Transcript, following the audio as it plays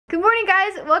Good morning,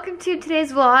 guys. Welcome to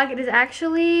today's vlog. It is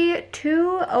actually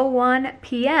 2:01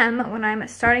 p.m. when I'm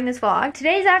starting this vlog.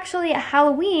 Today's actually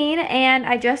Halloween and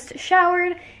I just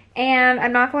showered and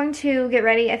I'm not going to get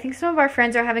ready. I think some of our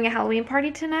friends are having a Halloween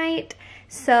party tonight,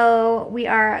 so we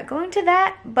are going to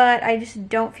that, but I just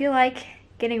don't feel like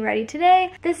getting ready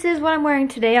today. This is what I'm wearing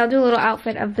today. I'll do a little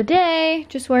outfit of the day.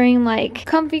 Just wearing like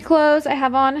comfy clothes. I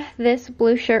have on this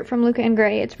blue shirt from Luca and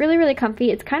Gray. It's really, really comfy.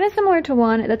 It's kind of similar to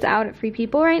one that's out at Free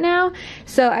People right now.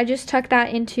 So I just tucked that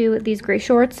into these gray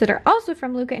shorts that are also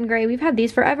from Luca and Gray. We've had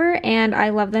these forever and I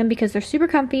love them because they're super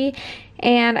comfy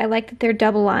and I like that they're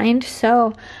double lined.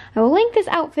 So I will link this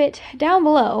outfit down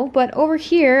below, but over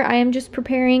here I am just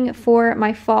preparing for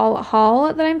my fall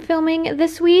haul that I'm filming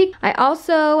this week. I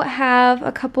also have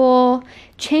a couple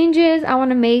changes I want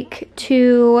to make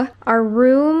to our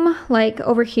room, like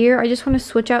over here. I just want to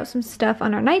switch out some stuff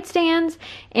on our nightstands,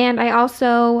 and I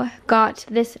also got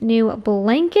this new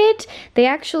blanket. They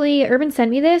actually, Urban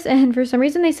sent me this, and for some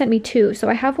reason they sent me two. So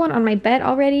I have one on my bed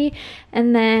already,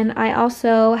 and then I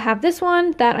also have this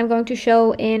one that I'm going to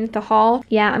show in the haul.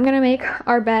 Yeah, I'm gonna make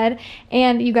our bed,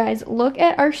 and you guys, look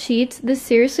at our sheets. This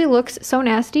seriously looks so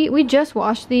nasty. We just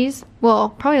washed these, well,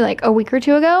 probably like a week or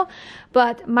two ago.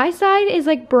 But my side is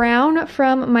like brown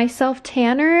from my self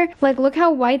tanner. Like, look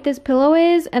how white this pillow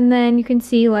is, and then you can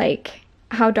see like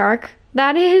how dark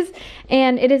that is.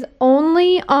 And it is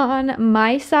only on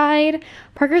my side.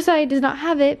 Parker's side does not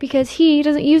have it because he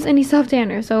doesn't use any self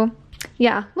tanner. So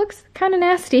yeah, looks kind of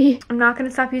nasty. I'm not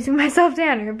gonna stop using my self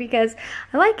tanner because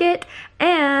I like it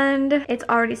and it's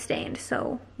already stained,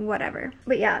 so whatever.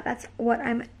 But yeah, that's what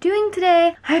I'm doing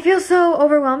today. I feel so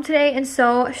overwhelmed today and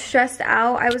so stressed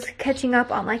out. I was catching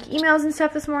up on like emails and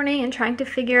stuff this morning and trying to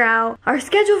figure out our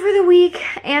schedule for the week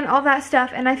and all that stuff,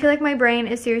 and I feel like my brain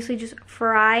is seriously just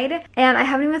fried, and I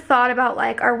haven't even thought about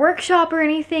like our workshop or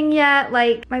anything yet.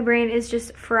 Like, my brain is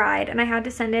just fried, and I had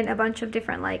to send in a bunch of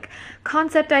different like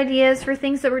concept ideas for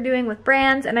things that we're doing with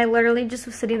brands, and I literally just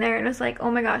was sitting there and was like, oh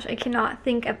my gosh, I cannot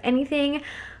think of anything.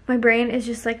 My brain is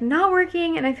just like not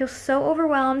working and I feel so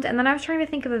overwhelmed. And then I was trying to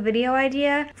think of a video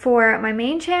idea for my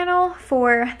main channel.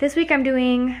 For this week I'm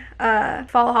doing a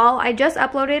fall haul. I just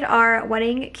uploaded our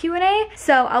wedding Q&A,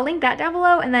 so I'll link that down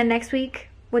below. And then next week,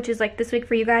 which is like this week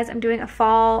for you guys, I'm doing a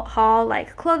fall haul,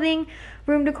 like clothing,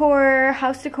 room decor,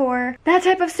 house decor, that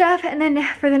type of stuff. And then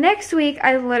for the next week,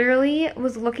 I literally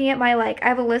was looking at my I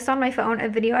have a list on my phone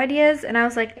of video ideas, and I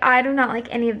was like, I do not like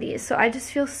any of these. So I just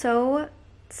feel so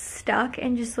stuck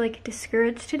and just like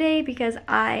discouraged today because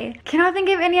I cannot think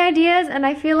of any ideas, and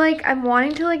I feel like I'm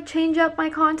wanting to like change up my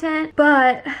content,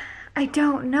 but I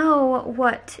don't know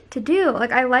what to do.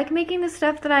 Like, I like making the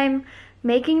stuff that I'm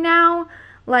making now,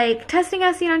 like testing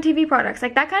as seen on TV products,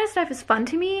 like that kind of stuff is fun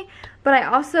to me, but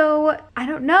I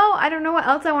don't know what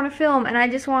else I want to film, and I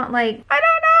just want like, I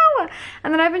don't know.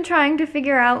 And then I've been trying to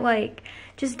figure out like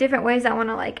just different ways I want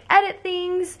to like edit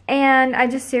things, and I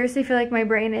just seriously feel like my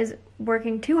brain is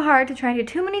working too hard to try and do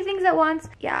too many things at once.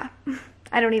 Yeah,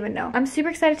 I don't even know. I'm super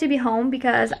excited to be home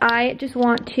because I just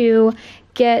want to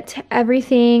get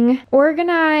everything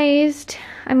organized.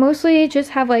 I mostly just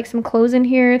have like some clothes in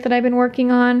here that I've been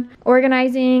working on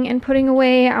organizing and putting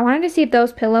away. I wanted to see if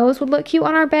those pillows would look cute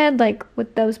on our bed, like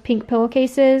with those pink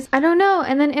pillowcases. I don't know.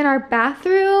 And then in our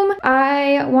bathroom,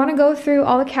 I want to go through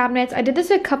all the cabinets. I did this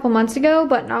a couple months ago,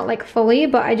 but not like fully,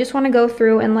 but I just want to go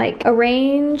through and like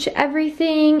arrange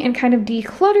everything and kind of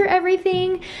declutter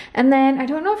everything. And then I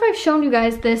don't know if I've shown you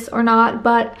guys this or not,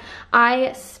 but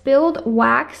I spilled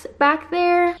wax back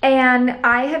there, and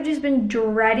I have just been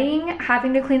dreading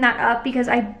having to clean that up because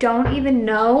I don't even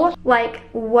know like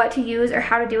what to use or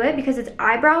how to do it, because it's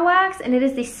eyebrow wax and it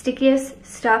is the stickiest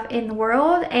stuff in the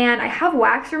world. And I have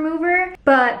wax remover,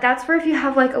 but that's for if you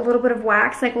have like a little bit of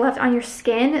wax like left on your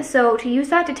skin. So to use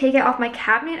that to take it off my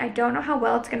cabinet, I don't know how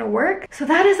well it's gonna work. So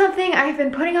that is something I've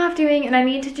been putting off doing, and I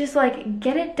need to just like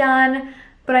get it done.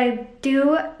 But I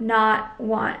do not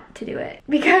want to do it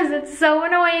because it's so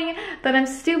annoying that I'm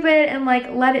stupid and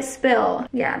like let it spill.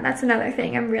 Yeah, that's another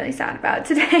thing I'm really sad about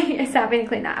today is having to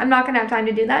clean that. I'm not gonna have time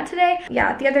to do that today.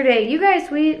 Yeah, the other day, you guys,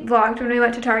 we vlogged when we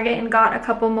went to Target and got a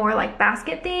couple more like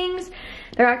basket things.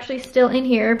 They're actually still in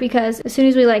here because as soon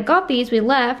as we like got these, we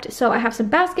left. So I have some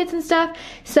baskets and stuff.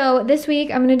 So this week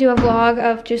I'm gonna do a vlog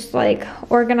of just like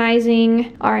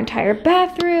organizing our entire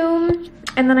bathroom.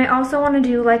 And then I also want to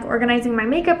do like organizing my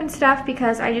makeup and stuff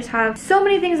because I just have so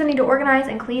many things I need to organize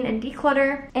and clean and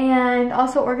declutter. And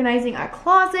also organizing a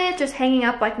closet, just hanging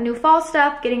up like new fall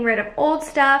stuff, getting rid of old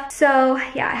stuff. So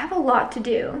yeah, I have a lot to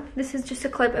do. This is just a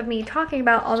clip of me talking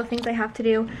about all the things I have to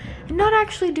do and not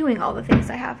actually doing all the things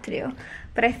I have to do.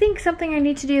 But I think something I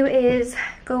need to do is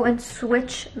go and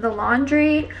switch the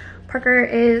laundry. Parker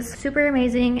is super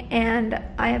amazing and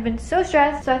I have been so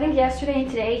stressed. So I think yesterday and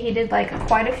today he did like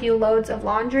quite a few loads of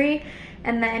laundry,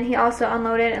 and then he also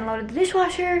unloaded and loaded the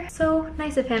dishwasher. So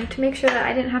nice of him to make sure that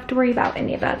I didn't have to worry about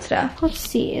any of that stuff. Let's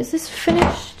see, is this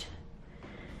finished?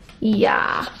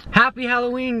 Yeah. Happy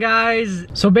Halloween, guys.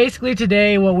 So basically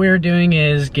today what we're doing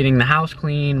is getting the house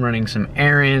clean, running some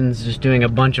errands, just doing a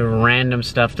bunch of random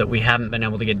stuff that we haven't been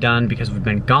able to get done because we've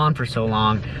been gone for so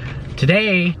long.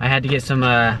 Today, I had to get some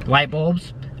light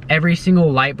bulbs. Every single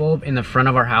light bulb in the front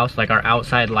of our house, like our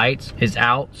outside lights, is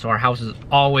out. So our house is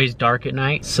always dark at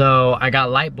night. So I got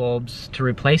light bulbs to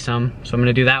replace them. So I'm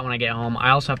gonna do that when I get home. I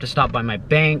also have to stop by my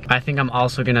bank. I think I'm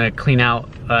also gonna clean out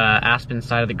Aspyn's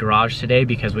side of the garage today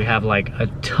because we have like a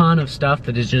ton of stuff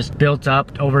that is just built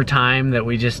up over time that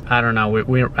we just, I don't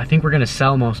know, I think we're gonna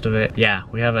sell most of it. Yeah,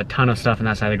 we have a ton of stuff in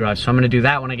that side of the garage. So I'm gonna do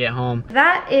that when I get home.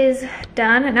 That is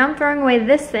done. And now I'm throwing away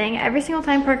this thing. Every single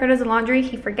time Parker does the laundry,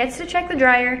 he forgets to check the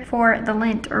dryer for the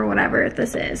lint or whatever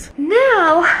this is.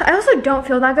 Now, I also don't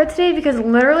feel that good today because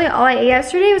literally all I ate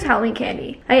yesterday was Halloween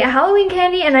candy. I ate Halloween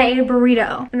candy and I ate a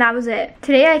burrito and that was it.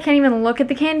 Today I can't even look at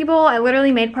the candy bowl. I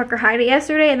literally made Parker hide it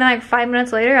yesterday and then like 5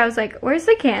 minutes later I was like, where's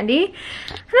the candy?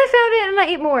 And I found it and I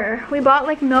ate more. We bought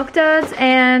like Milk Duds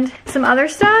and some other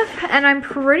stuff and I'm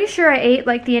pretty sure I ate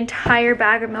like the entire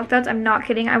bag of Milk Duds. I'm not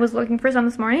kidding. I was looking for some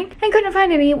this morning and couldn't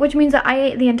find any, which means that I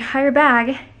ate the entire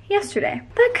bag yesterday.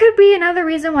 That could be another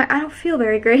reason why I don't feel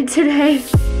very great today.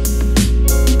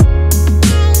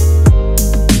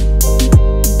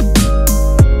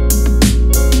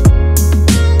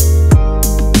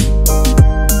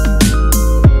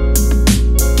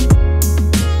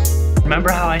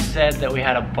 Remember how I said that we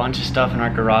had a bunch of stuff in our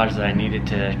garage that I needed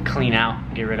to clean out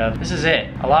and get rid of? This is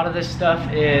it. A lot of this stuff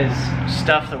is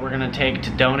stuff that we're gonna take to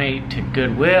donate to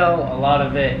Goodwill. A lot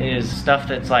of it is stuff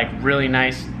that's like really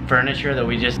nice furniture that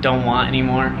we just don't want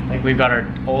anymore. Like we've got our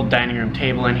old dining room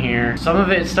table in here. Some of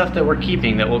it is stuff that we're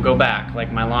keeping that will go back,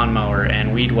 like my lawnmower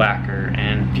and weed whacker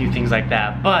and a few things like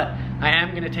that. But I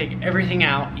am gonna take everything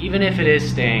out, even if it is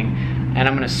staying, and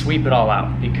I'm gonna sweep it all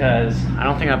out because I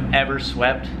don't think I've ever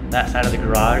swept that side of the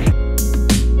garage.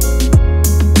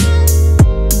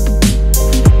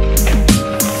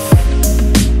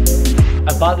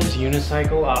 I bought this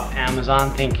unicycle off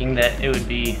Amazon thinking that it would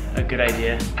be a good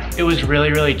idea. It was really,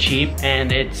 really cheap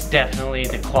and it's definitely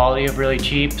the quality of really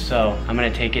cheap, so I'm gonna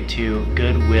take it to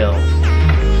Goodwill.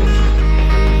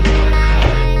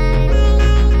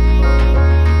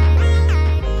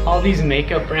 All these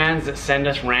makeup brands that send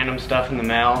us random stuff in the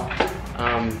mail,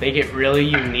 they get really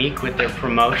unique with their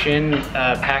promotion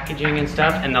packaging and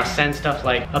stuff, and they'll send stuff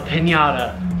like a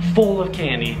piñata full of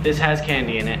candy. This has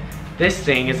candy in it. This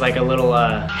thing is like a little,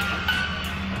 I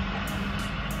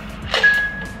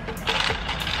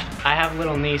have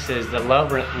little nieces that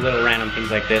love little random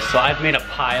things like this, so I've made a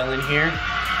pile in here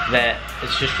that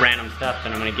it's just random stuff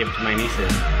that I'm gonna give to my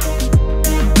nieces.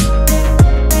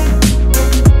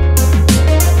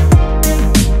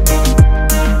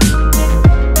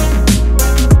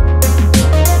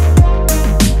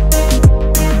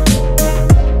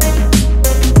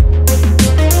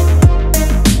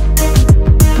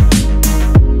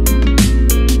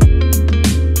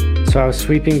 So I was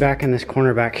sweeping back in this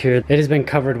corner back here. It has been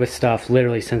covered with stuff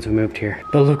literally since we moved here.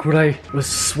 But look what I was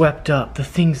swept up. The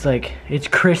thing's like, it's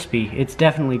crispy. It's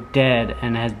definitely dead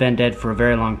and has been dead for a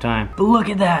very long time. But look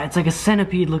at that, it's like a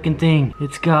centipede looking thing.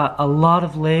 It's got a lot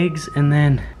of legs and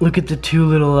then look at the two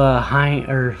little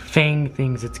fang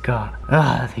things it's got.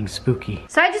 Ah, that thing's spooky.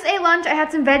 So I just ate lunch. I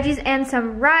had some veggies and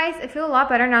some rice. I feel a lot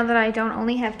better now that I don't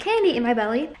only have candy in my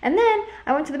belly. And then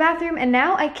I went to the bathroom and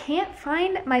now I can't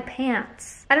find my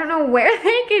pants. I don't know where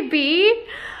they could be,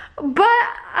 but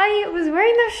I was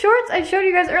wearing those shorts I showed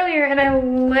you guys earlier and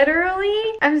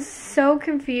I'm so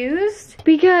confused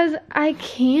because I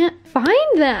can't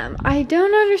find them. I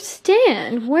don't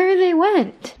understand where they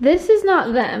went. This is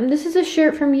not them. This is a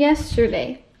shirt from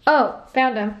yesterday. Oh,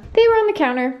 found them. They were on the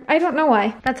counter. I don't know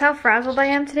why. That's how frazzled I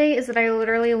am today, is that I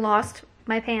literally lost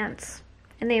my pants.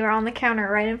 And they were on the counter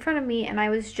right in front of me and I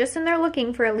was just in there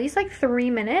looking for at least like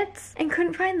 3 minutes and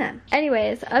couldn't find them.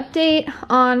 Anyways, update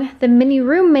on the mini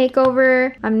room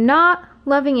makeover. I'm not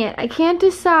loving it. I can't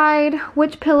decide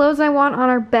which pillows I want on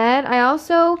our bed. I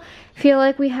also feel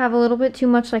like we have a little bit too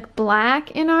much like black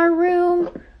in our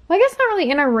room. well, I guess not really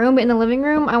in our room, but in the living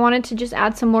room, I wanted to just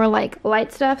add some more like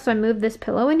light stuff. So I moved this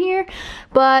pillow in here,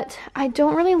 but I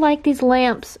don't really like these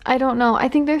lamps. I don't know. I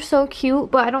think they're so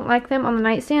cute, but I don't like them on the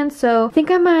nightstand. So I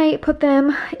think I might put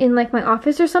them in like my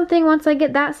office or something once I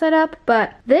get that set up.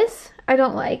 But this, I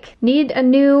don't like. Need a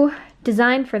new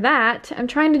design for that. I'm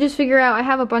trying to just figure out, I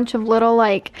have a bunch of little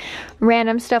like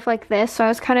random stuff like this, so I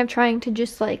was kind of trying to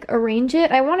just like arrange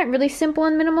it. I want it really simple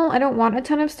and minimal. I don't want a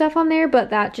ton of stuff on there,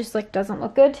 but that just like doesn't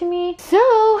look good to me. So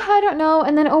I don't know.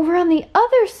 And then over on the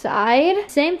other side,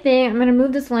 same thing. I'm gonna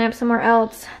move this lamp somewhere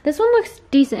else. This one looks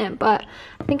decent, but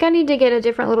I think I need to get a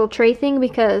different little tray thing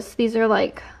because these are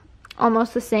like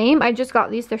almost the same. I just got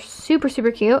these. They're super,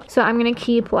 super cute. So I'm gonna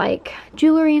keep like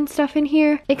jewelry and stuff in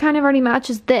here. It kind of already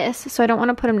matches this, so I don't want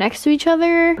to put them next to each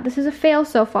other. This is a fail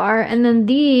so far. And then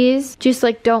these just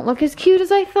like don't look as cute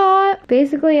as I thought.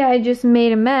 Basically, I just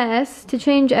made a mess to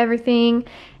change everything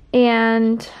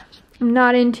and I'm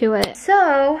not into it.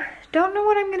 So don't know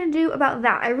what I'm gonna do about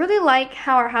that. I really like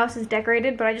how our house is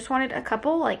decorated, but I just wanted a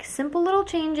couple like simple little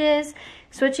changes,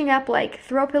 switching up like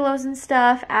throw pillows and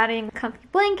stuff, adding a comfy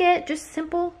blanket, just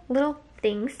simple little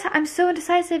things. I'm so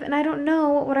indecisive and I don't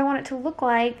know what I want it to look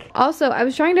like. Also, I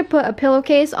was trying to put a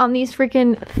pillowcase on these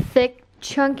freaking thick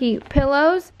chunky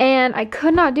pillows and I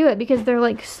could not do it because they're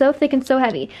like so thick and so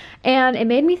heavy, and it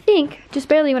made me think just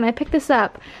barely when I picked this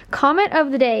up. Comment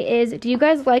of the day is, do you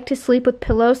guys like to sleep with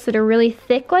pillows that are really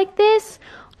thick like this,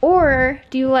 or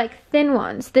do you like thin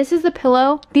ones? This is the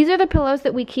pillow. These are the pillows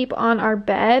that we keep on our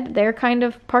bed. They're kind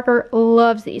of, Parker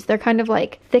loves these. They're kind of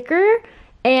like thicker,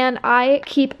 and I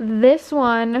keep this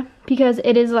one because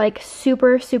it is like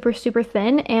super, super, super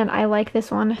thin, and I like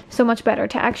this one so much better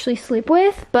to actually sleep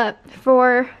with. But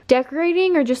for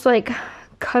decorating or just like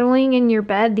cuddling in your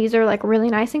bed, these are like really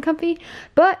nice and comfy.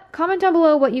 But comment down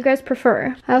below what you guys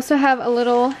prefer. I also have a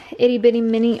little itty bitty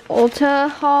mini Ulta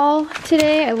haul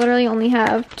today. I literally only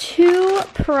have 2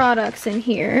 products in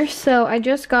here. So I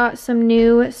just got some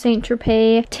new Saint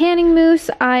Tropez tanning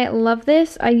mousse. I love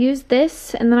this. I use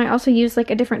this, and then I also use like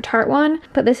a different Tarte one,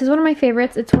 but this is one of my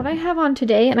favorites. It's what I have on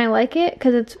today, and I like it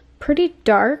because it's pretty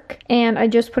dark, and I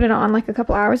just put it on like a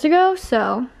couple hours ago,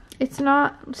 so it's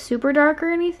not super dark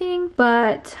or anything,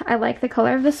 but I like the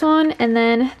color of this one. And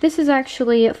then this is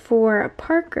actually for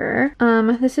Parker.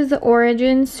 This is the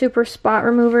Origin Super Spot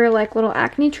Remover, like little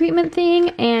acne treatment thing,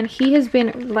 and he has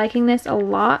been liking this a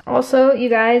lot. Also, you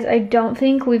guys, I don't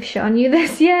think we've shown you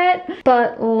this yet,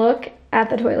 but look at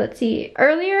the toilet seat.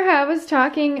 Earlier I was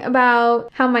talking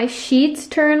about how my sheets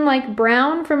turn like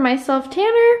brown from my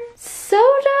self-tanner. So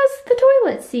does the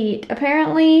toilet seat,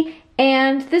 apparently.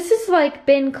 And this has like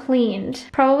been cleaned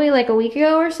probably like a week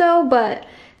ago or so, but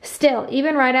still,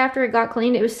 even right after it got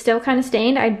cleaned, it was still kind of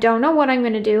stained. I don't know what I'm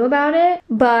gonna do about it,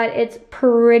 but it's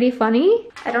pretty funny.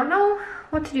 I don't know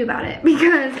what to do about it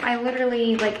because I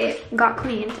literally, like, it got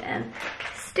cleaned and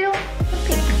still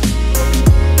pink.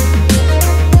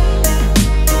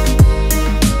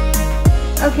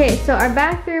 Okay, so our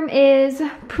bathroom is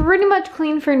pretty much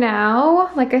clean for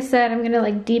now. Like I said, I'm gonna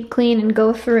like deep clean and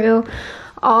go through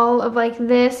all of like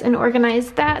this and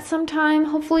organize that sometime,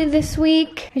 hopefully this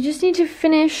week. I just need to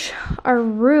finish our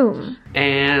room.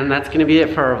 And that's gonna be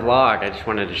it for our vlog. I just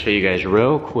wanted to show you guys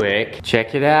real quick.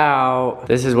 Check it out.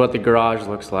 This is what the garage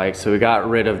looks like. So we got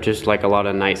rid of just like a lot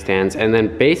of nightstands, and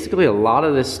then basically a lot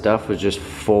of this stuff was just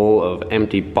full of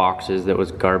empty boxes that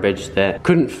was garbage that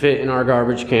couldn't fit in our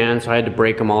garbage can, so I had to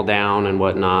break them all down and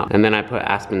whatnot. And then I put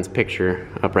Aspyn's picture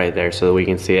up right there so that we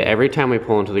can see it every time we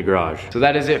pull into the garage. So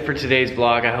that is it for today's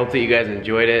vlog. I hope that you guys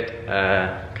enjoyed it.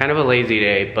 Kind of a lazy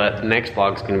day, but the next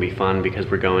vlog's gonna be fun because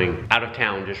we're going out of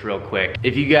town just real quick.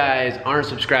 If you guys aren't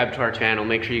subscribed to our channel,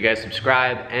 make sure you guys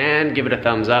subscribe and give it a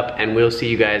thumbs up, and we'll see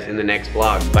you guys in the next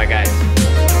vlog. Bye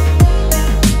guys.